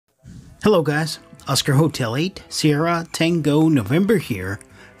Hello guys, Oscar Hotel 8, Sierra Tango November here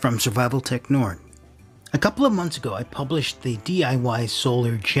from Survival Tech North. A couple of months ago I published the DIY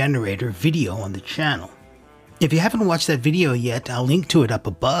solar generator video on the channel. If you haven't watched that video yet, I'll link to it up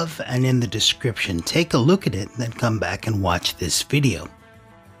above and in the description. Take a look at it, then come back and watch this video.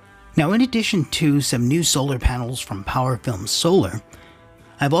 Now, in addition to some new solar panels from Powerpole Solar,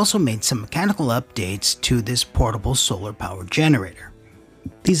 I've also made some mechanical updates to this portable solar power generator.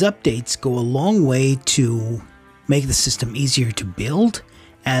 These updates go a long way to make the system easier to build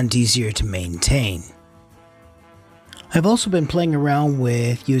and easier to maintain. I've also been playing around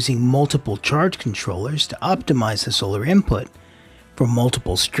with using multiple charge controllers to optimize the solar input for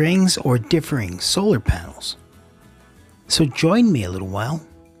multiple strings or differing solar panels. So join me a little while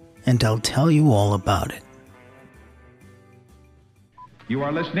and I'll tell you all about it. You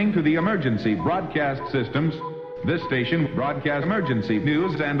are listening to the Emergency Broadcast Systems. This station broadcasts emergency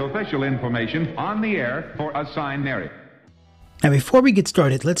news and official information on the air for a assigned area. Now before we get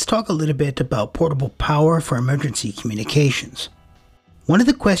started, let's talk a little bit about portable power for emergency communications. One of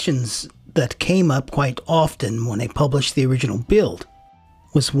the questions that came up quite often when I published the original build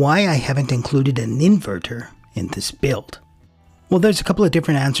was why I haven't included an inverter in this build. Well, there's a couple of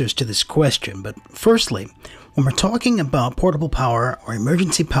different answers to this question, but firstly, when we're talking about portable power or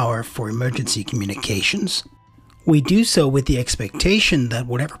emergency power for emergency communications, we do so with the expectation that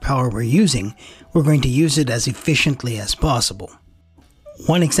whatever power we're using, we're going to use it as efficiently as possible.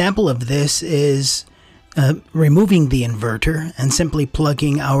 One example of this is removing the inverter and simply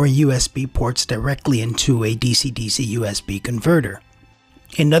plugging our USB ports directly into a DC-DC USB converter.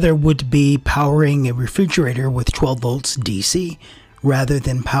 Another would be powering a refrigerator with 12 volts DC rather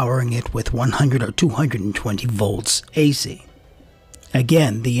than powering it with 100 or 220 volts AC.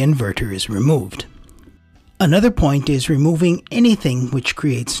 Again, the inverter is removed. Another point is removing anything which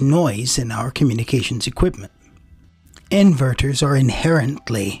creates noise in our communications equipment. Inverters are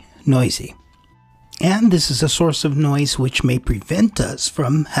inherently noisy, and this is a source of noise which may prevent us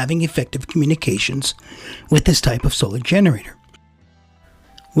from having effective communications with this type of solar generator.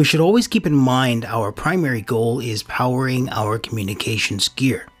 We should always keep in mind our primary goal is powering our communications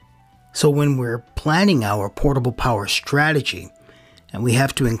gear. So when we're planning our portable power strategy, and we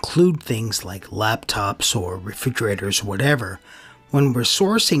have to include things like laptops or refrigerators or whatever, when we're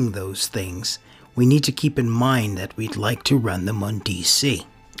sourcing those things, we need to keep in mind that we'd like to run them on DC.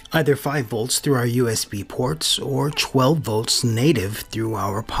 Either 5 volts through our USB ports or 12 volts native through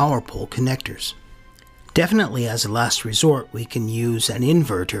our Powerpole connectors. Definitely as a last resort, we can use an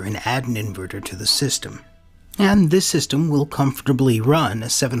inverter and add an inverter to the system. And this system will comfortably run a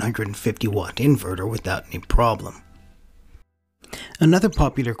 750 watt inverter without any problem. Another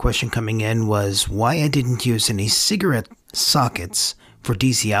popular question coming in was why I didn't use any cigarette sockets for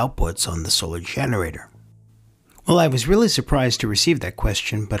DC outputs on the solar generator. Well, I was really surprised to receive that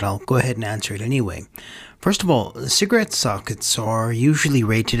question, but I'll go ahead and answer it anyway. First of all, cigarette sockets are usually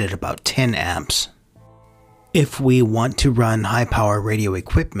rated at about 10 amps. If we want to run high power radio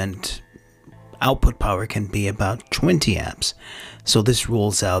equipment, output power can be about 20 amps, so this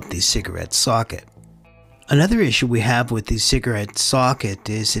rules out the cigarette socket. Another issue we have with the cigarette socket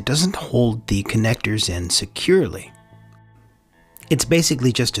is it doesn't hold the connectors in securely. It's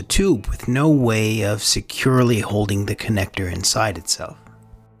basically just a tube with no way of securely holding the connector inside itself.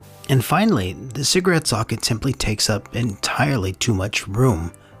 And finally, the cigarette socket simply takes up entirely too much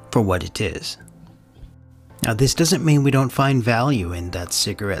room for what it is. Now, this doesn't mean we don't find value in that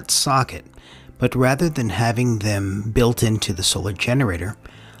cigarette socket, but rather than having them built into the solar generator,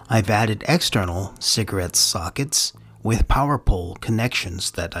 I've added external cigarette sockets with Powerpole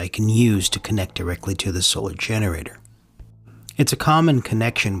connections that I can use to connect directly to the solar generator. It's a common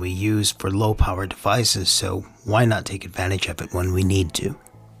connection we use for low power devices, so why not take advantage of it when we need to?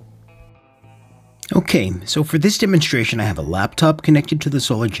 Okay, so for this demonstration I have a laptop connected to the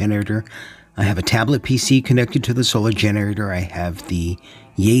solar generator, I have a tablet PC connected to the solar generator, I have the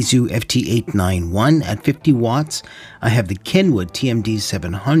Yaesu FT891 at 50 watts, I have the Kenwood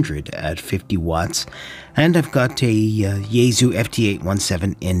TMD700 at 50 watts, and I've got a Yaesu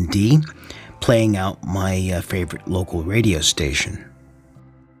FT817ND playing out my favorite local radio station.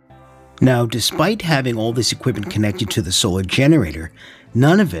 Now, despite having all this equipment connected to the solar generator,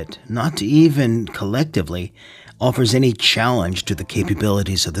 none of it, not even collectively, offers any challenge to the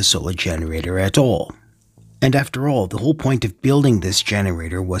capabilities of the solar generator at all. And after all, the whole point of building this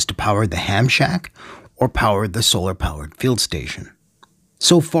generator was to power the ham shack or power the solar-powered field station.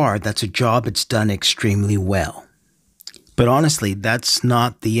 So far, that's a job it's done extremely well. But honestly, that's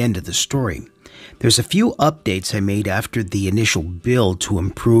not the end of the story. There's a few updates I made after the initial build to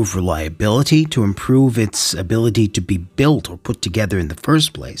improve reliability, to improve its ability to be built or put together in the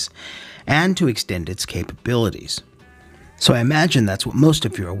first place, and to extend its capabilities. So I imagine that's what most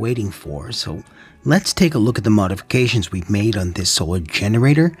of you are waiting for, so let's take a look at the modifications we've made on this Solor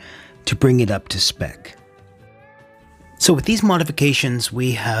Generator to bring it up to spec. So with these modifications,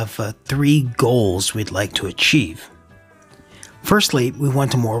 we have 3 goals we'd like to achieve. Firstly, we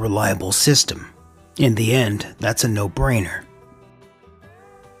want a more reliable system. In the end, that's a no-brainer.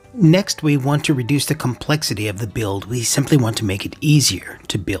 Next, we want to reduce the complexity of the build. We simply want to make it easier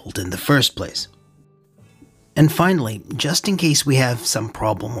to build in the first place. And finally, just in case we have some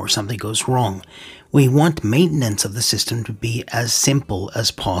problem or something goes wrong, we want maintenance of the system to be as simple as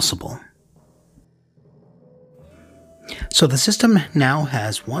possible. So the system now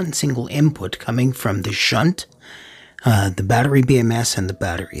has one single input coming from the shunt, the battery BMS, and the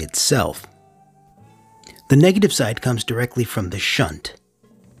battery itself. The negative side comes directly from the shunt.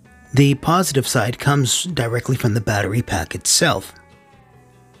 The positive side comes directly from the battery pack itself.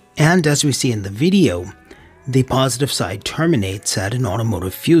 And as we see in the video, the positive side terminates at an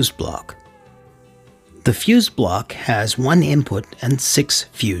automotive fuse block. The fuse block has one input and 6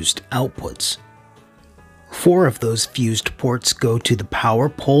 fused outputs. 4 of those fused ports go to the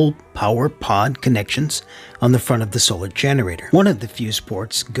Powerpole power pod connections on the front of the Solor Generator. One of the fused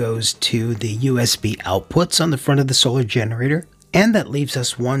ports goes to the USB outputs on the front of the Solor Generator, and that leaves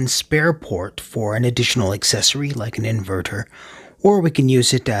us one spare port for an additional accessory like an inverter, or we can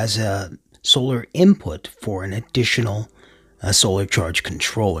use it as a solar input for an additional solar charge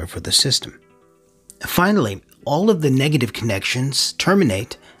controller for the system. Finally, all of the negative connections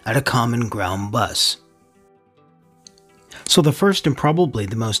terminate at a common ground bus. So the first and probably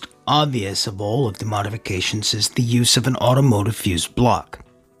the most obvious of all of the modifications is the use of an automotive fuse block.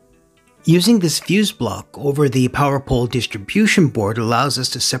 Using this fuse block over the Powerpole distribution board allows us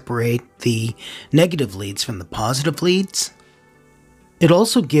to separate the negative leads from the positive leads. It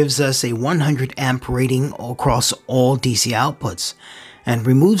also gives us a 100 amp rating across all DC outputs and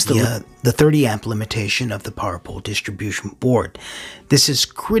removes the 30 amp limitation of the Powerpole distribution board. This is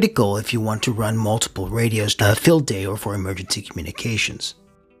critical if you want to run multiple radios to field day or for emergency communications.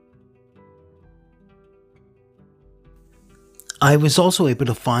 I was also able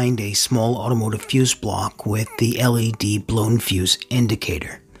to find a small automotive fuse block with the LED blown fuse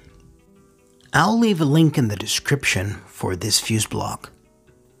indicator. I'll leave a link in the description for this fuse block.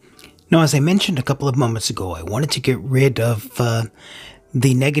 Now, as I mentioned a couple of moments ago, I wanted to get rid of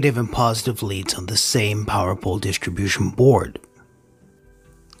the negative and positive leads on the same Powerpole distribution board.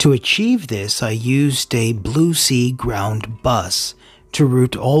 To achieve this, I used a Blue Sea ground bus to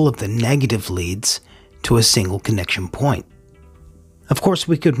route all of the negative leads to a single connection point. Of course,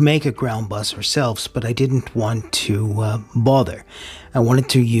 we could make a ground bus ourselves, but I didn't want to bother. I wanted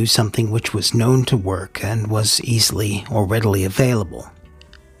to use something which was known to work and was easily or readily available.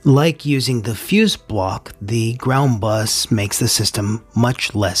 Like using the fuse block, the ground bus makes the system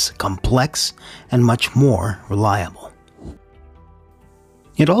much less complex and much more reliable.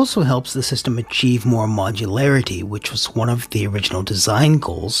 It also helps the system achieve more modularity, which was one of the original design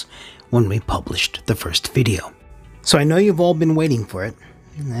goals when we published the first video. So I know you've all been waiting for it,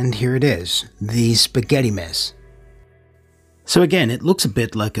 and here it is, the spaghetti mess. So again, it looks a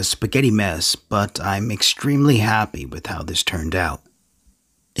bit like a spaghetti mess, but I'm extremely happy with how this turned out.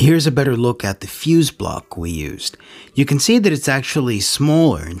 Here's a better look at the fuse block we used. You can see that it's actually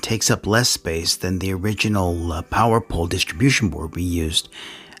smaller and takes up less space than the original Powerpole distribution board we used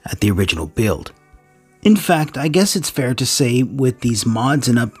at the original build. In fact, I guess it's fair to say with these mods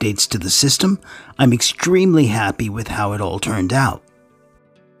and updates to the system, I'm extremely happy with how it all turned out.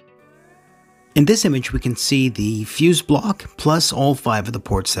 In this image, we can see the fuse block plus all 5 of the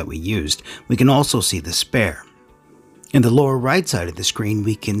ports that we used. We can also see the spare. In the lower right side of the screen,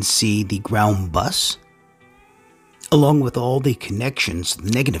 we can see the ground bus, along with all the connections, the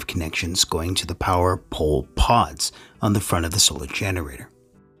negative connections going to the Powerpole pods on the front of the Solor Generator.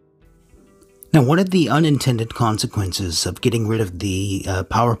 Now, one of the unintended consequences of getting rid of the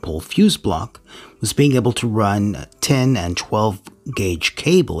Powerpole fuse block was being able to run 10 and 12 gauge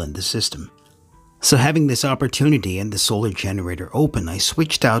cable in the system. So having this opportunity and the Solor Generator open, I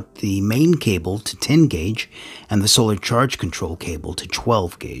switched out the main cable to 10 gauge and the solar charge control cable to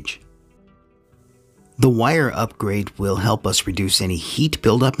 12 gauge. The wire upgrade will help us reduce any heat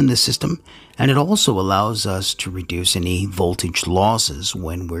buildup in the system, and it also allows us to reduce any voltage losses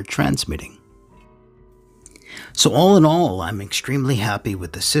when we're transmitting. So all in all, I'm extremely happy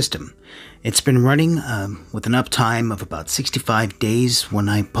with the system. It's been running with an uptime of about 65 days when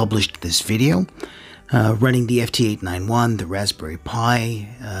I published this video, running the FT891, the Raspberry Pi,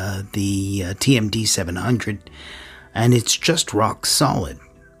 the TMD 700, and it's just rock solid.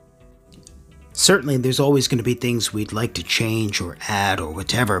 Certainly there's always going to be things we'd like to change or add or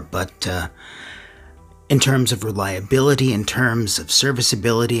whatever, but in terms of reliability, in terms of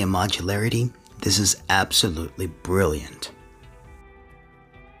serviceability and modularity, this is absolutely brilliant.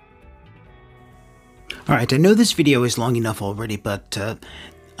 Alright, I know this video is long enough already, but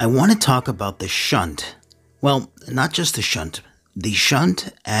I want to talk about the shunt. Well, not just the shunt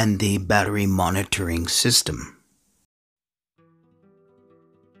and the battery monitoring system.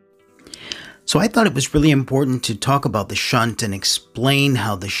 So I thought it was really important to talk about the shunt and explain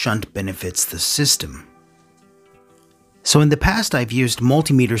how the shunt benefits the system. So in the past, I've used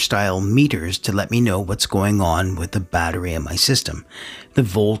multimeter style meters to let me know what's going on with the battery in my system, the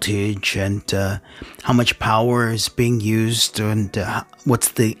voltage and how much power is being used and what's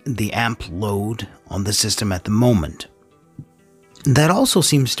the amp load on the system at the moment. That also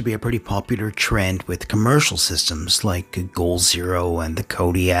seems to be a pretty popular trend with commercial systems like Goal Zero and the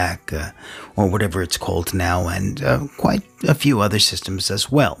Kodiak or whatever it's called now, and quite a few other systems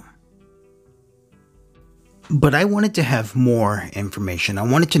as well. But I wanted to have more information. I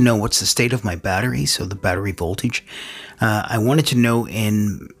wanted to know what's the state of my battery, so the battery voltage. I wanted to know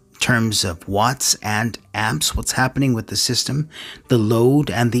in terms of watts and amps what's happening with the system, the load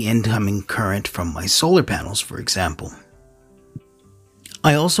and the incoming current from my solar panels, for example.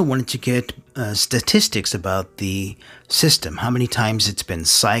 I also wanted to get statistics about the system, how many times it's been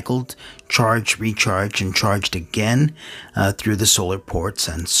cycled, charged, recharged, and charged again through the solar ports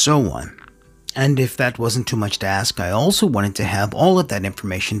and so on. And if that wasn't too much to ask, I also wanted to have all of that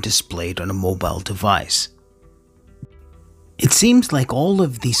information displayed on a mobile device. It seems like all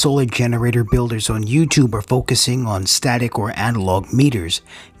of the solar generator builders on YouTube are focusing on static or analog meters,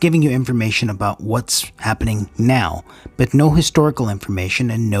 giving you information about what's happening now, but no historical information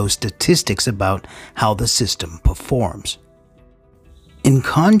and no statistics about how the system performs. In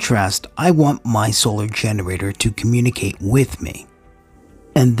contrast, I want my solar generator to communicate with me.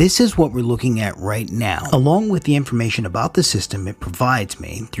 And this is what we're looking at right now, along with the information about the system it provides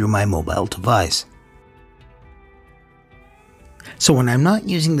me through my mobile device. So when I'm not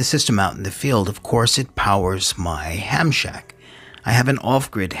using the system out in the field, of course it powers my ham shack. I have an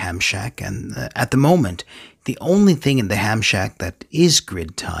off-grid ham shack, and at the moment, the only thing in the ham shack that is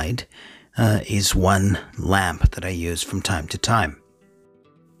grid-tied is one lamp that I use from time to time.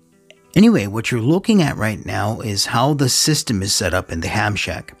 Anyway, what you're looking at right now is how the system is set up in the ham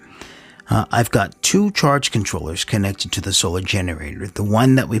shack. I've got two charge controllers connected to the solar generator. The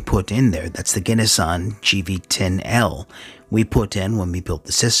one that we put in there, that's the Genasun GV10L we put in when we built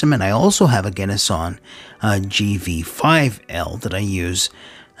the system, and I also have a Genasun GV5L that I use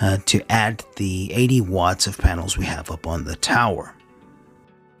to add the 80 watts of panels we have up on the tower.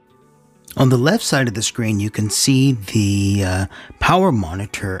 On the left side of the screen, you can see the Power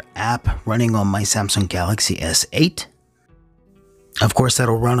Monitor app running on my Samsung Galaxy S8. Of course,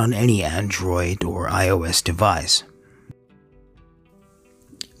 that'll run on any Android or iOS device.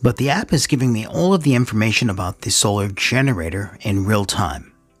 But the app is giving me all of the information about the solar generator in real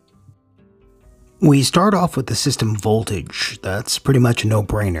time. We start off with the system voltage. That's pretty much a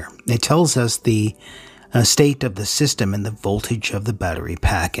no-brainer. It tells us the state of the system and the voltage of the battery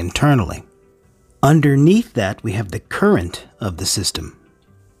pack internally. Underneath that, we have the current of the system.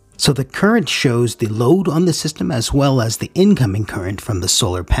 So the current shows the load on the system as well as the incoming current from the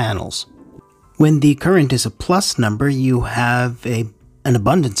solar panels. When the current is a plus number, you have an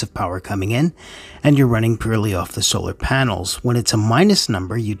abundance of power coming in, and you're running purely off the solar panels. When it's a minus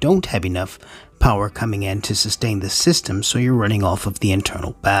number, you don't have enough power coming in to sustain the system, so you're running off of the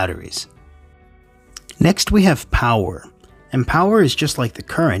internal batteries. Next, we have power. And power is just like the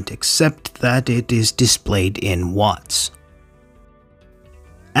current, except that it is displayed in watts.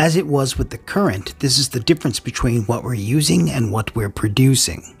 As it was with the current, this is the difference between what we're using and what we're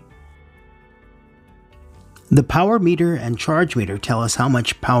producing. The power meter and charge meter tell us how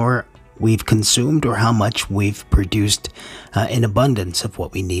much power we've consumed or how much we've produced in abundance of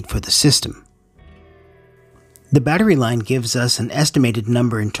what we need for the system. The battery line gives us an estimated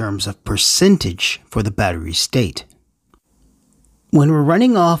number in terms of percentage for the battery state. When we're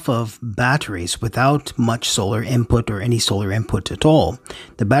running off of batteries without much solar input or any solar input at all,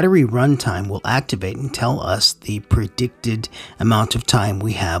 the battery runtime will activate and tell us the predicted amount of time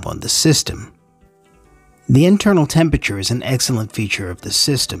we have on the system. The internal temperature is an excellent feature of the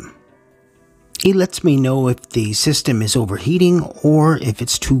system. It lets me know if the system is overheating or if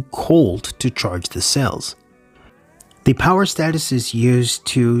it's too cold to charge the cells. The power status is used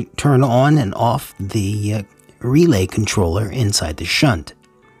to turn on and off the relay controller inside the shunt.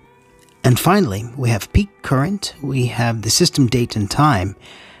 And finally, we have peak current, we have the system date and time,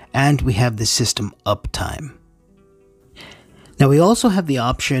 and we have the system uptime. Now we also have the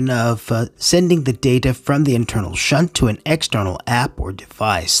option of sending the data from the internal shunt to an external app or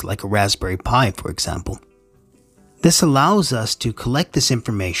device, like a Raspberry Pi, for example. This allows us to collect this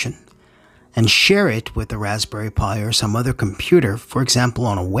information and share it with a Raspberry Pi or some other computer, for example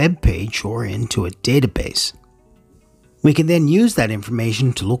on a web page or into a database. We can then use that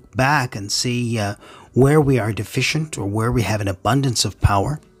information to look back and see where we are deficient or where we have an abundance of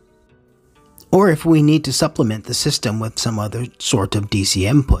power, or if we need to supplement the system with some other sort of DC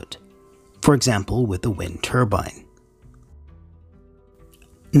input, for example with a wind turbine.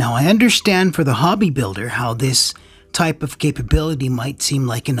 Now I understand for the hobby builder how this type of capability might seem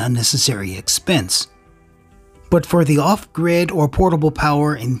like an unnecessary expense, but for the off-grid or portable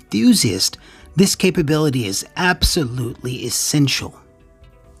power enthusiast, this capability is absolutely essential.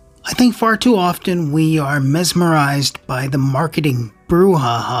 I think far too often we are mesmerized by the marketing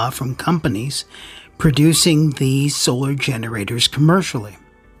brouhaha from companies producing these solar generators commercially.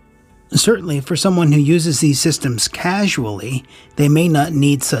 Certainly for someone who uses these systems casually, they may not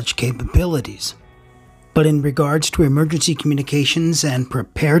need such capabilities. But in regards to emergency communications and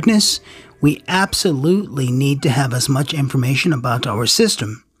preparedness, we absolutely need to have as much information about our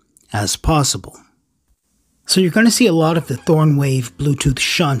system as possible. So you're going to see a lot of the Thornwave Bluetooth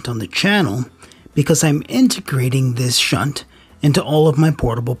shunt on the channel because I'm integrating this shunt into all of my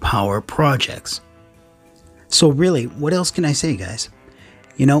portable power projects. So really, what else can I say, guys?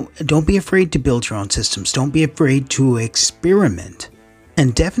 You know, don't be afraid to build your own systems. Don't be afraid to experiment.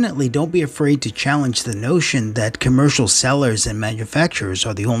 And definitely don't be afraid to challenge the notion that commercial sellers and manufacturers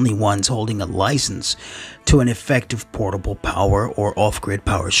are the only ones holding a license to an effective portable power or off-grid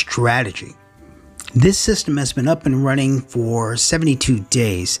power strategy. This system has been up and running for 72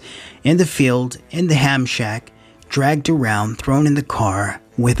 days in the field, in the ham shack, dragged around, thrown in the car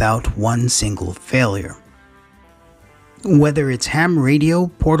without one single failure. Whether it's ham radio,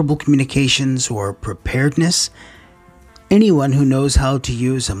 portable communications, or preparedness, anyone who knows how to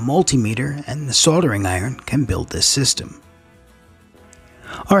use a multimeter and the soldering iron can build this system.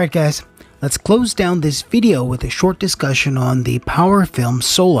 Alright guys, let's close down this video with a short discussion on the PowerFilm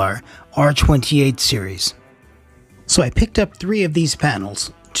Solor R28 series. So I picked up 3 of these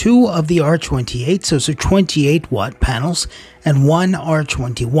panels, 2 of the R28, so those are 28 watt panels, and 1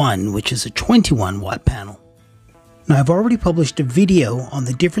 R21, which is a 21 watt panel. Now I've already published a video on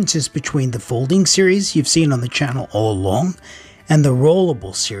the differences between the folding series you've seen on the channel all along and the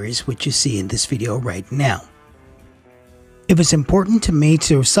rollable series which you see in this video right now. It was important to me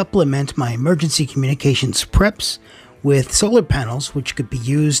to supplement my emergency communications preps with solar panels which could be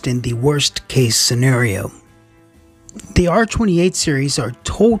used in the worst case scenario. The R28 series are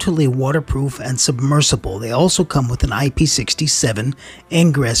totally waterproof and submersible. They also come with an IP67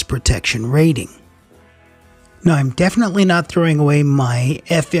 ingress protection rating. Now I'm definitely not throwing away my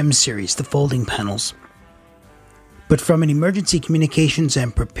FM series, the folding panels. But from an emergency communications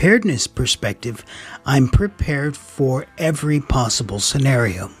and preparedness perspective, I'm prepared for every possible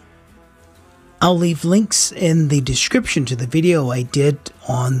scenario. I'll leave links in the description to the video I did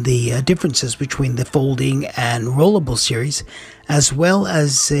on the differences between the folding and rollable series, as well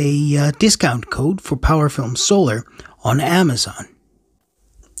as a discount code for PowerFilm Solar on Amazon.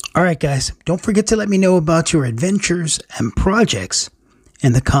 Alright guys, don't forget to let me know about your adventures and projects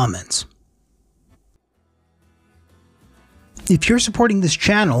in the comments. If you're supporting this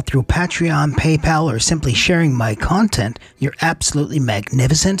channel through Patreon, PayPal, or simply sharing my content, you're absolutely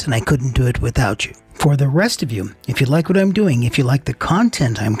magnificent and I couldn't do it without you. For the rest of you, if you like what I'm doing, if you like the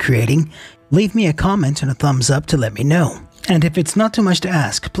content I'm creating, leave me a comment and a thumbs up to let me know. And if it's not too much to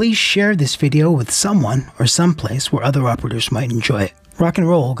ask, please share this video with someone or someplace where other operators might enjoy it. Rock and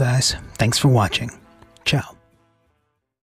roll, guys. Thanks for watching. Ciao.